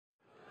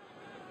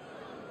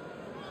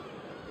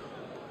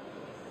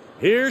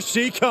Here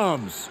she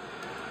comes.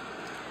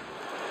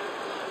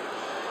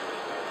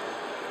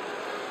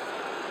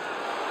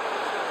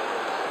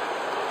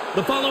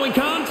 The following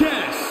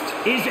contest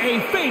is a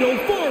fatal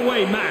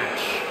four-way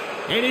match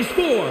and is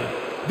for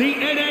the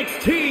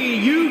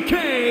NXT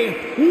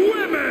UK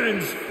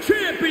Women's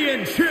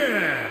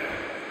Championship.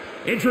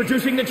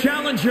 Introducing the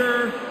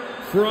challenger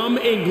from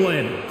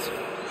England,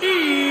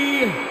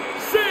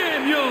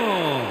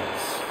 Samuels.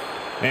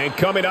 And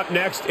coming up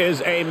next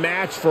is a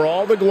match for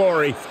all the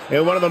glory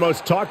in one of the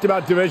most talked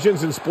about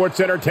divisions in sports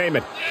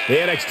entertainment. The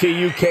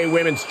NXT UK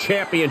Women's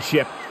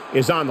Championship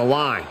is on the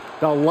line.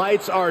 The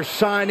lights are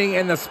shining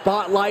and the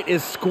spotlight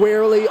is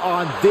squarely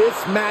on this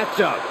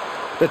matchup.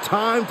 The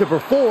time to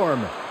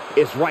perform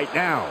is right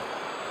now.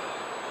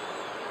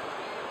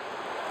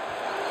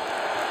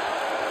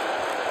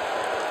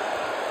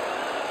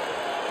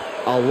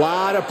 A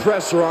lot of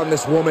pressure on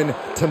this woman.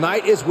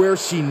 Tonight is where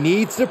she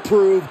needs to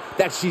prove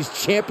that she's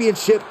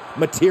championship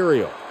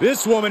material.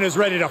 This woman is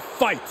ready to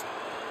fight.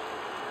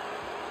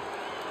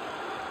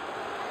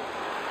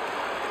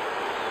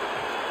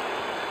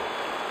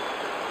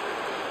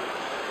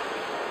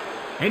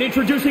 And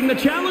introducing the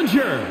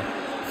challenger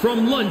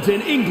from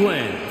London,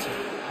 England,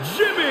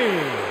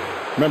 Jinny.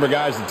 Remember,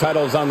 guys, the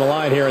title is on the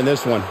line here in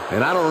this one.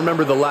 And I don't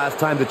remember the last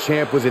time the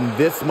champ was in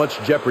this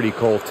much jeopardy,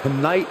 Cole.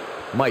 Tonight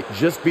might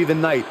just be the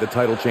night the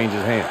title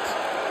changes hands.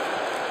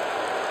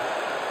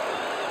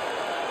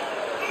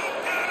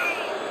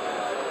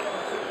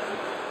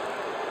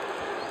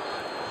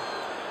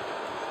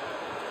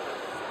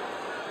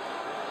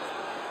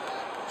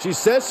 She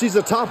says she's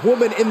a top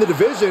woman in the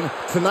division.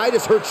 Tonight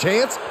is her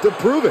chance to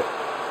prove it.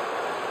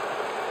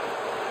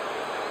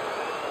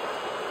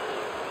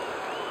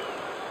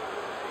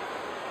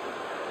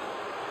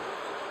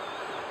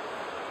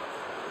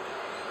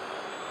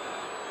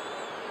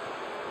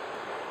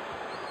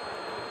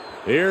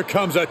 Here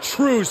comes a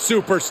true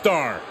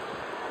superstar.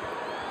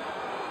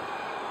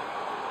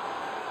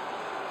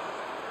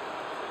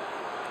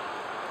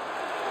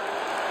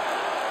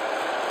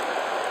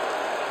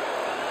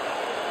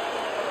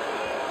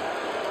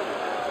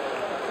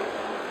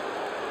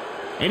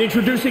 And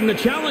introducing the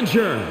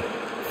challenger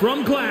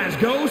from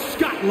Glasgow,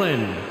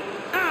 Scotland,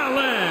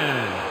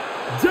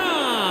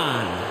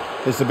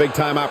 This is a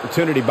big-time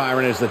opportunity,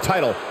 Byron, as the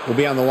title will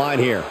be on the line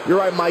here. You're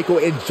right, Michael,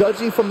 and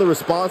judging from the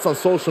response on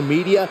social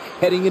media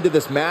heading into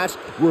this match,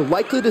 we're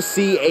likely to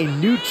see a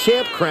new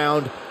champ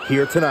crowned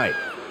here tonight.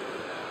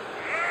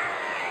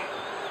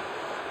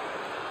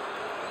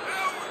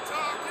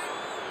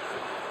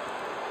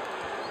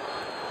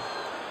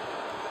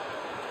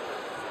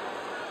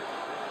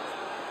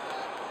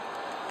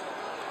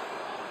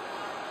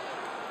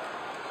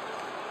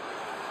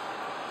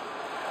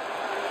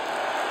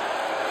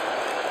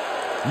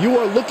 You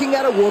are looking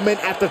at a woman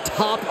at the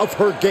top of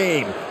her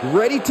game,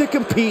 ready to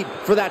compete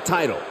for that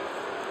title.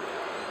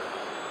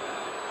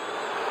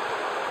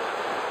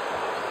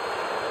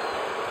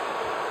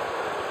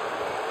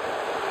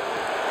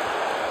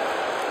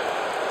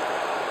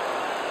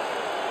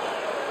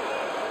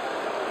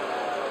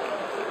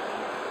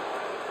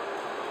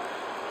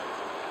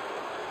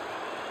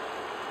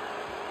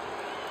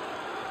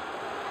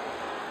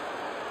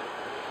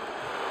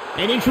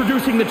 And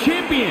introducing the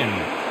champion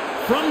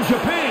from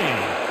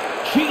Japan,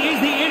 she is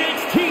the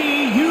NXT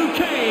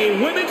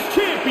UK Women's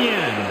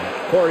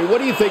Champion. Corey, what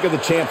do you think of the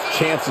champ's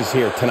chances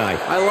here tonight?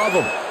 I love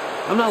them.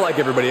 I'm not like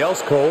everybody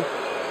else, Cole.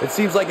 It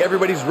seems like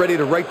everybody's ready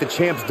to write the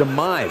champ's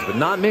demise, but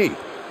not me.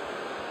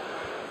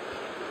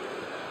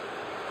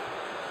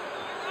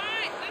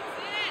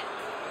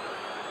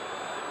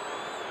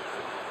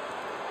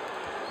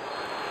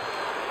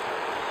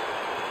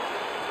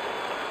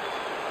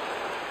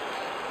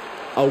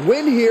 A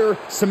win here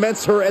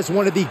cements her as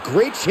one of the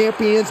great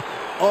champions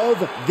of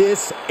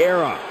this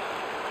era.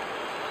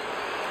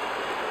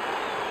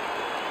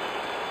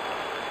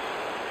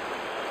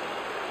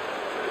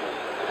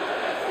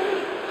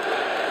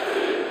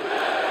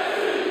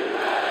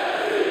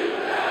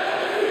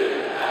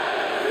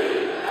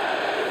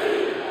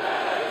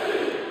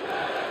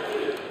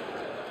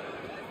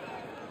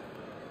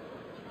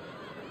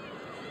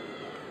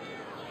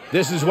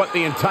 This is what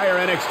the entire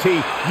NXT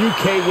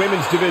UK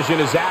Women's Division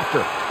is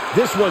after.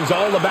 This one's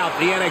all about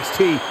the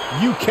NXT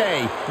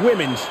UK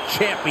Women's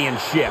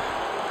Championship.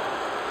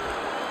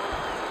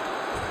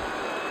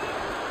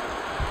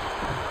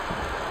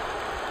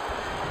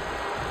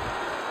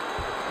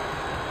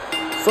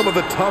 Some of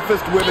the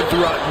toughest women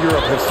throughout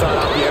Europe have sought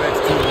out the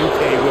NXT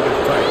UK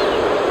Women's title.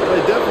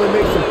 Well, they definitely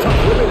make some tough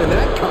women in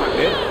that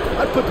continent.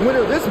 I'd put the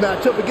winner of this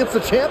matchup against the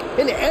champ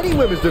in any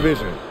women's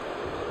division.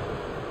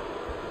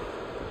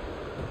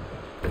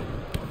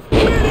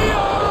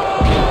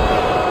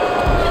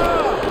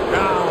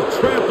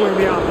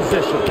 The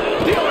opposition.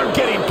 Dealer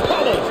getting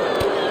pummeled.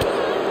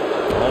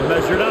 All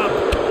measured up.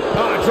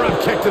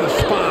 Drop kick to the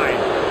spine.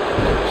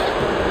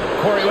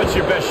 Corey, what's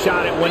your best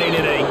shot at winning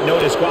in a no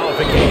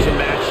disqualification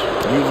match?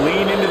 You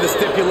lean into the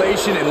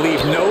stipulation and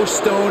leave no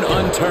stone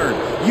unturned.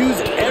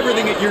 Use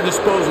everything at your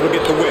disposal to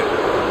get the win.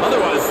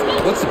 Otherwise,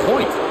 what's the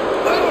point?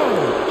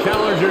 Oh,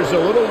 Challenger's a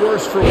little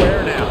worse for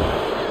wear now.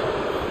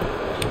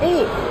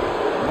 Oh,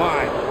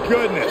 my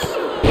goodness.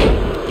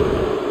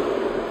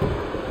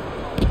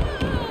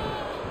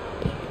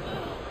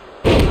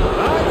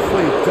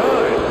 Nicely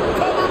done.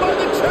 Cover by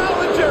the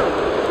challenger.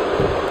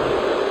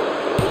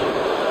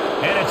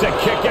 And it's a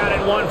kick out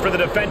at 1 for the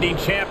defending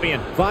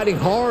champion. Fighting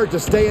hard to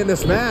stay in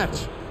this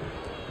match.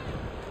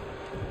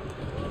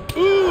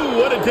 Ooh,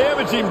 what a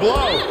damaging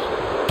blow.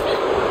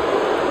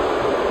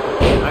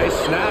 Nice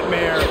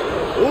snapmare.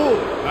 Ooh,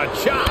 a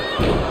chop.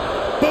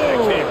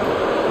 Boom.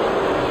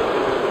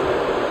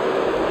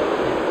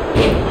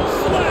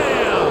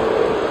 Slam.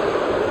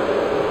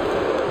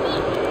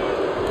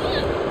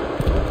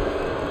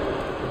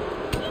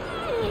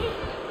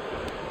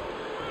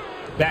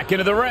 Back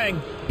into the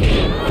ring.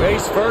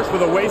 Face first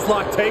with a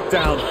waistlock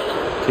takedown.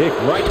 Kick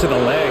right to the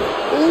leg.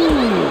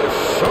 Ooh,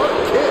 sharp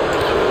kick.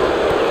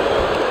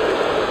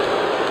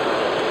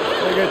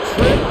 Take a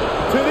trip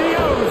to the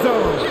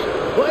ozone.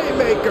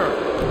 Playmaker.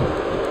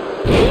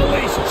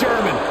 Release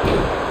German.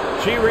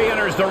 She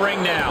re-enters the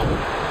ring now.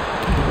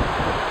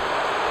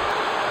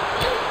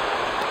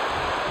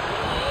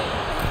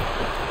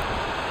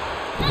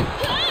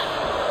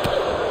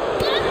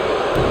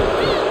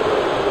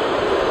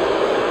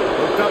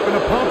 Hooked up in a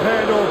pump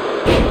handle.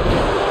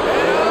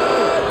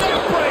 And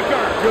neck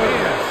breaker.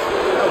 Goodness.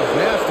 That was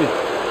nasty.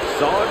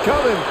 Saw it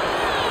coming.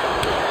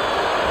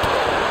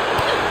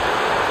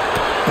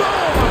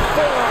 Boom, a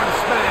forearm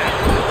smack.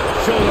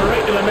 Shoulder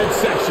right to the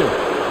midsection.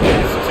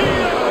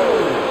 STO.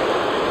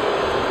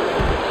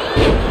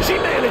 She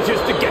manages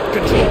to get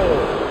control.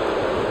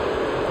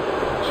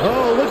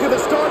 Oh, look at the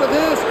start of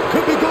this.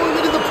 Could be going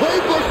into the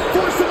playbook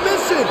for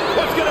submission.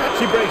 What's gonna happen?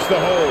 She breaks the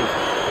hold.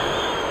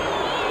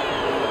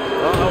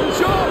 Uh-oh,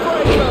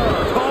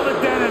 jawbreaker. Call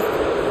it Dennis.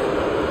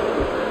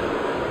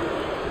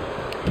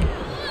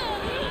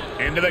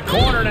 Into the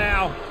corner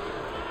now.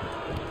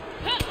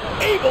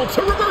 Able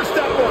to reverse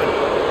that one.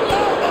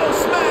 Elbow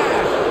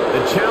smash.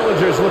 The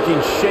challenger's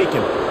looking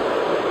shaken.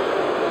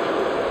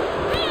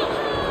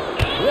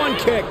 One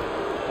kick.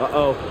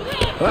 Uh-oh.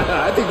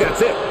 I think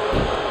that's it.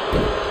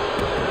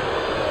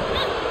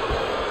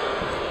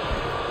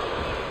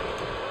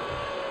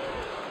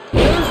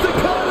 There's the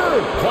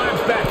cutter.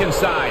 Climbs back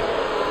inside.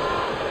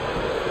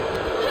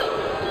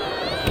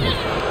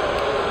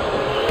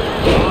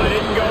 Oh, it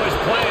didn't go as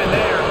planned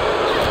there.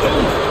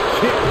 Oof.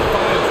 Kick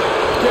finds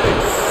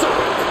getting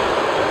sucked.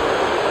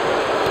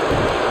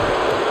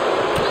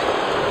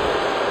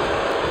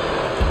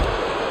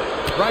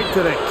 Right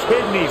to the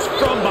kidneys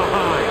from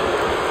behind.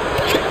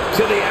 Kick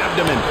to the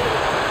abdomen.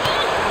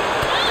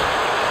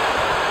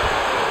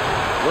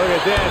 Look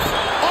at this.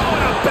 Oh,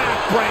 and a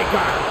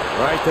backbreaker.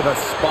 Right to the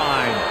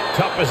spine.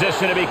 Tough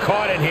position to be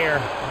caught in here.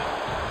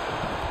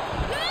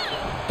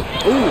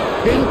 Ooh,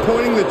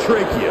 pinpointing the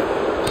trachea.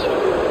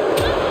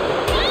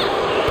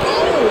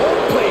 Oh,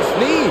 all-place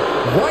knee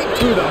right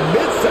through the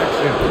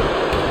midsection.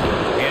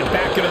 And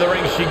back into the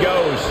ring she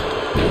goes.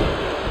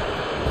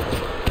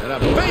 And a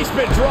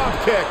basement drop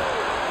kick.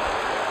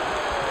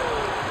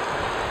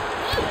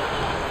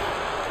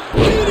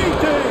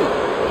 DDT.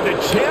 The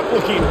champ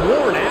looking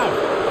worn out.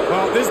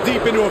 Well, this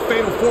deep into a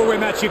fatal four-way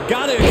match, you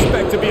gotta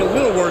expect to be a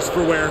little worse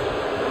for wear.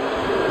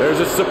 There's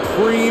a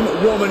supreme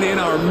woman in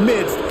our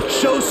midst.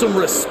 Show some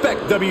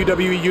respect,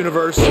 WWE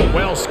Universe.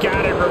 Well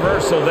scattered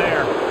reversal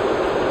there.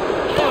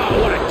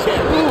 Oh, what a kick.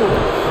 Ooh.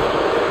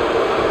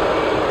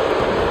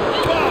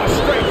 Oh,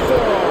 straight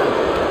forearm.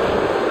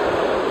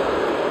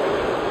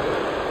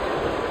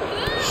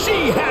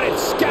 She had it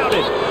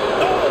scouted.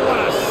 Oh, what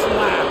a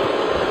slap.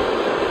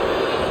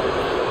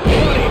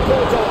 Running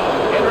bulldog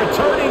and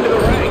returning to the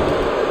ring.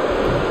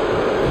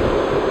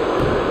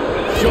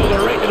 Shoulder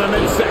right to the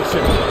midsection.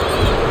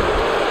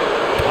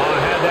 Oh,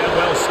 had that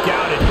well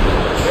scouted.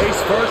 Face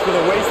first with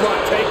a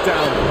waistlock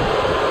takedown.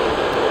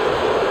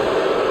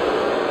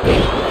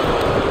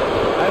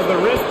 Has the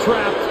wrist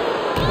trapped.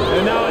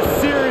 And now a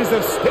series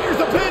of... Here's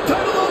the pin,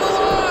 title on the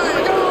line. Here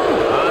we go.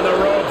 On the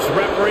ropes,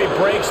 referee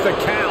breaks the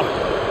count.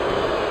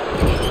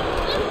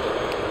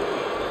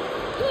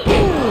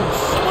 Boom,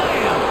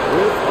 slam.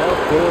 With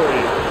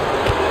authority.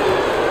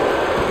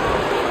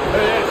 Look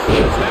at this.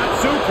 Snap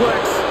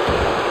suplex.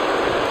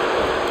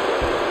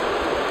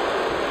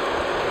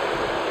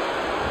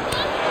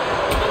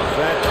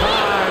 That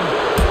time.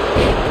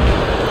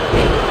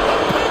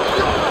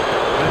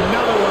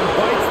 Another one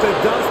bites the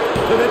dust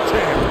to the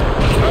champ.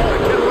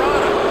 Hurricane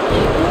Rana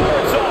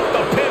wards off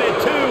the pin at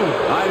 2.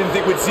 I didn't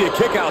think we'd see a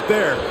kick out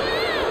there.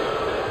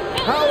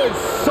 How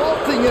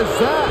insulting is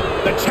that?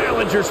 The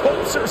challenger's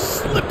hopes are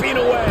slipping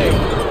away.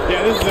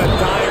 Yeah, this is a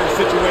dire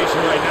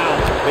situation right now.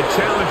 The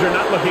challenger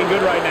not looking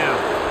good right now.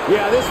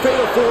 Yeah, this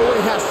fatal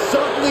four-way has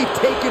certainly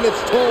taken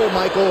its toll,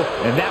 Michael.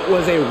 And that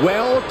was a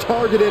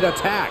well-targeted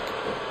attack.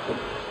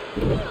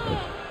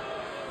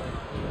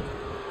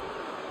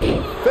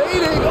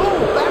 Fading. Oh,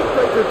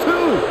 backbreaker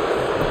too.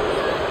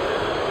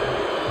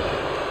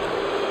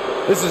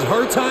 This is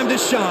her time to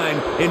shine,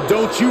 and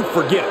don't you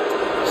forget it.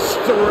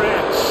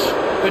 Stretch.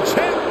 The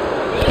champ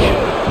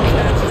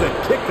catches a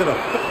kick to the...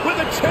 with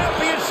a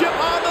Championship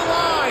on the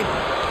line.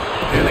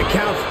 And the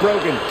count's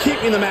broken,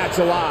 keeping the match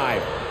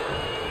alive.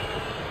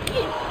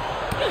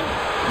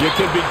 You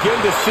can begin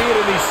to see it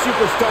in these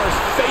superstars'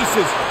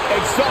 faces.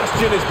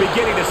 Exhaustion is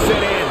beginning to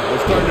set in. They're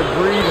starting to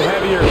breathe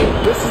heavier.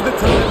 This is the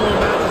time where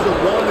matches are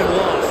won and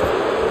lost.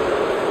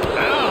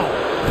 Ow!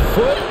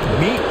 Foot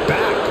meet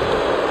back.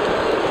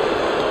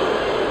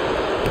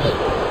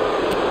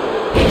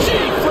 She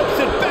flips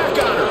it back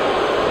on her.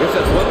 Guess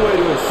that's one way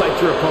to incite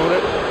your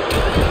opponent.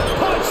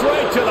 Punch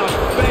right to the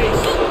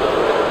face.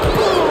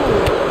 Boom!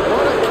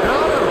 What a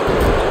counter!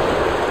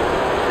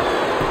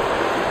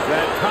 It's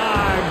that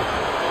time.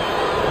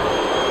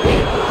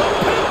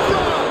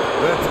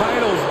 The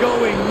title's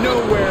going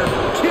nowhere.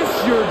 Kiss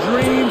your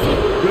dreams.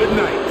 Good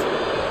night.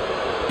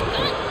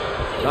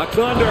 Ducked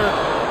under.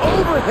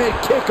 Overhead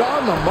kick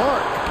on the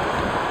mark.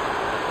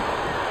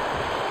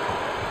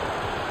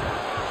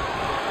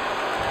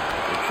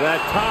 It's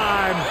that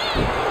time.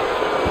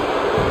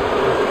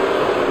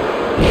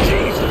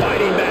 She's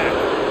fighting back.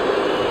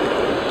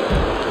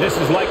 This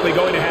is likely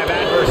going to have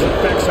adverse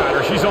effects on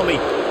her. She's only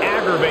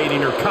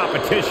aggravating her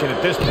competition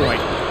at this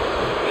point.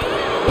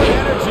 Good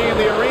energy in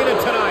the arena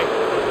tonight.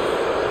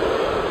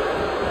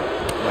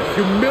 A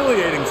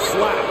humiliating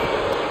slap.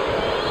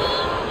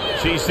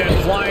 She's sent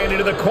flying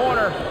into the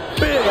corner.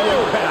 Big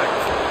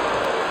impact.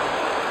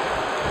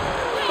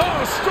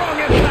 Oh, strong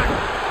impact.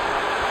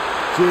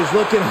 She's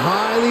looking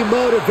highly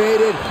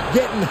motivated,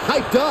 getting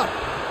hyped up.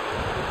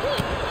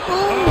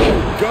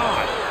 Oh,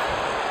 God.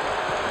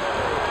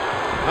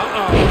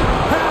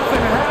 Half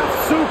and half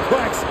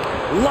suplex.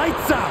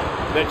 Lights out.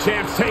 The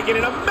champ's taking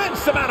an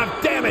immense amount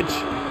of damage.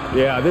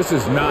 Yeah, this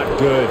is not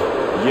good.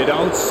 You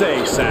don't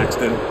say,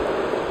 Saxton.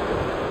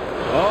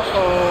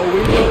 Uh-oh,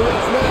 we know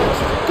what's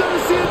next. Gonna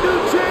see a new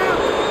champ.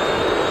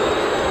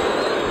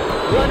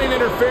 Running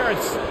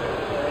interference.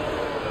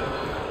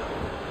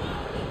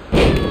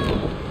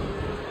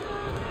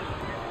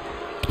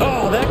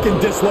 Oh, that can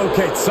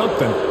dislocate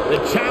something. The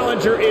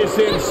challenger is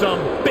in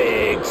some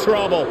big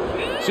trouble.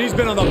 She's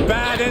been on the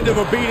bad end of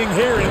a beating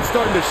here, and it's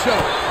starting to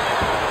show.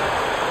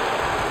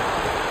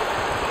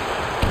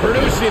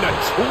 Producing a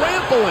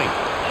trampling.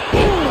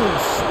 Boom,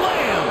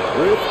 slam.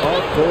 With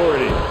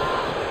authority.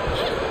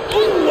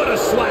 Ooh, what a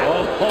slap.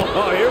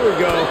 Oh, here we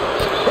go.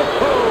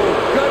 Oh,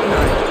 good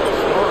night.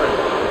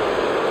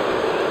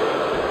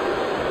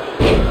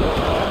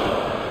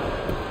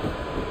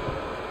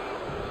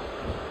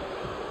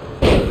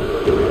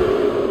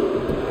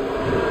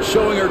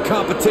 Showing her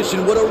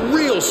competition what a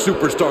real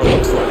superstar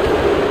looks like.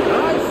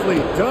 Nicely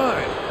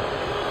done.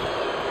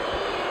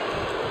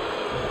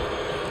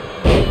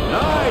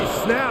 Nice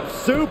snap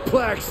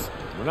suplex.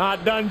 We're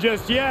not done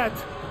just yet.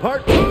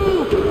 Part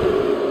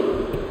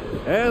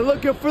 2. And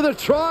looking for the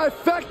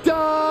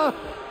trifecta.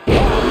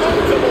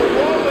 Multiple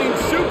rolling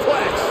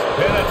suplex.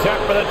 Pin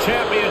attempt for the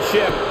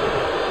championship.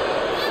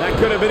 That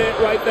could have been it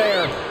right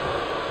there.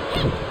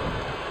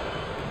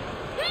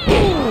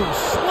 Boom,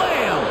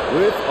 slam.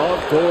 With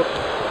authority.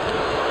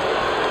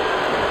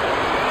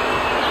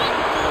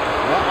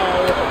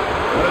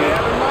 What do they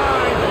have in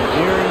mind?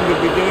 Nearing the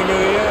beginning of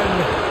the end.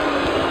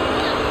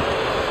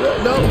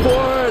 Setting up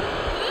for it.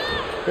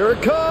 Here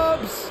it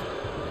comes.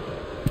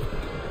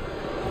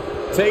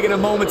 Taking a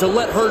moment to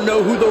let her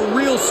know who the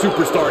real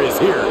superstar is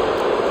here.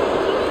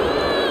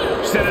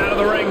 Sent out of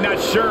the ring, not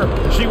sure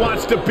she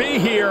wants to be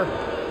here.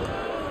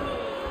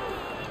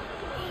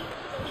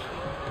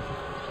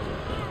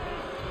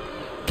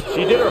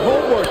 She did her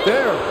homework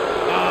there.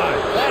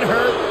 That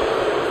hurt.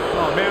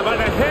 Oh, man, by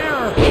the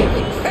hair.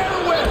 Hair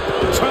whip.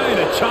 Trying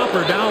to chop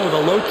her down with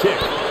a low kick.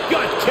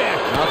 Gut kick.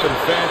 Nothing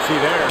fancy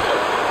there.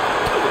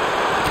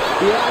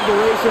 The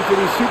admiration for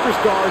these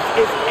superstars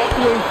is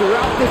echoing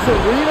throughout this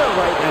arena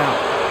right now.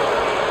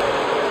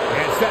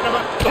 And setting him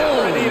up.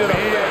 Oh, knee to the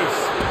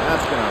face.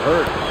 That's going to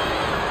hurt.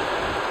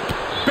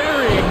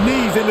 Burying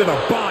knees into the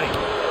body.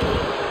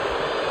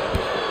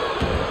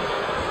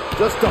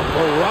 Just a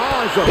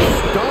barrage of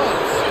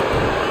stomps.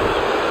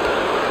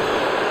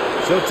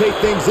 She'll take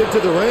things into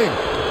the ring.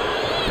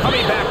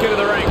 Coming back into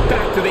the ring.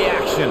 Back to the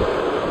action.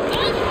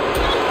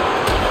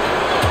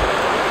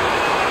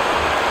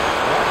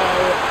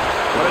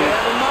 What do you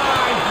have in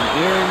mind?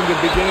 Nearing the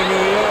beginning of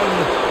the end.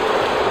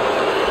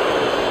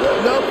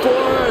 Setting up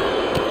for it.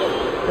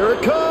 Here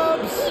it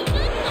comes.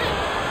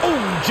 Oh,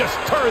 just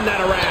turn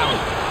that around.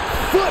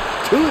 Foot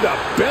to the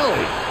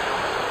belly.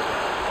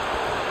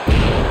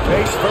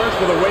 Face first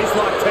with a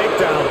waistlock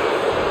takedown.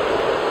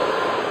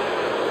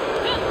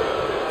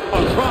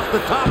 Across the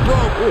top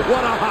rope.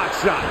 What a hot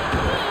shot.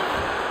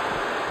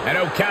 And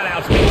no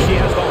countouts means she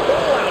has the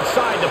whole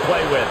outside to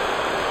play with.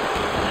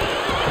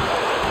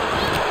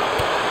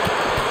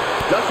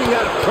 Ducking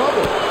out of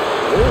trouble.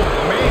 Oh,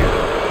 man.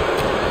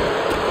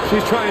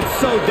 She's trying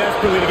so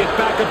desperately to get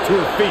back up to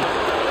her feet.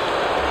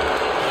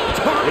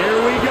 Here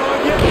we go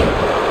again.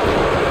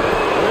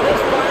 With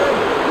this fire,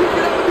 we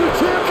can have a new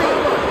champion.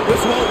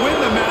 This won't win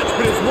the match,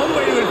 but it's one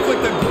way to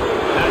inflict them.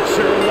 Not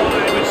sure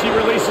why, but she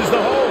releases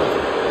the hold.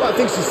 Well, I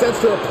think she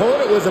sensed her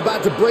opponent was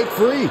about to break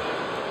free.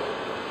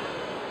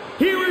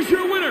 Here is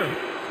your winner,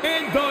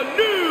 and the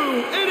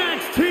new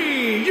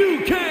NXT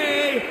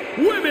UK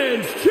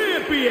Women's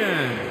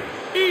Champion,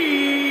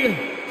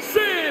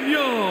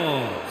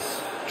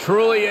 Samuels.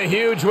 Truly a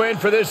huge win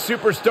for this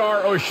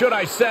superstar, or should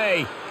I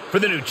say, for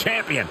the new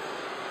champion.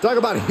 Talk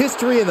about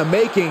history in the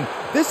making.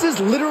 This is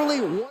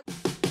literally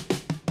one...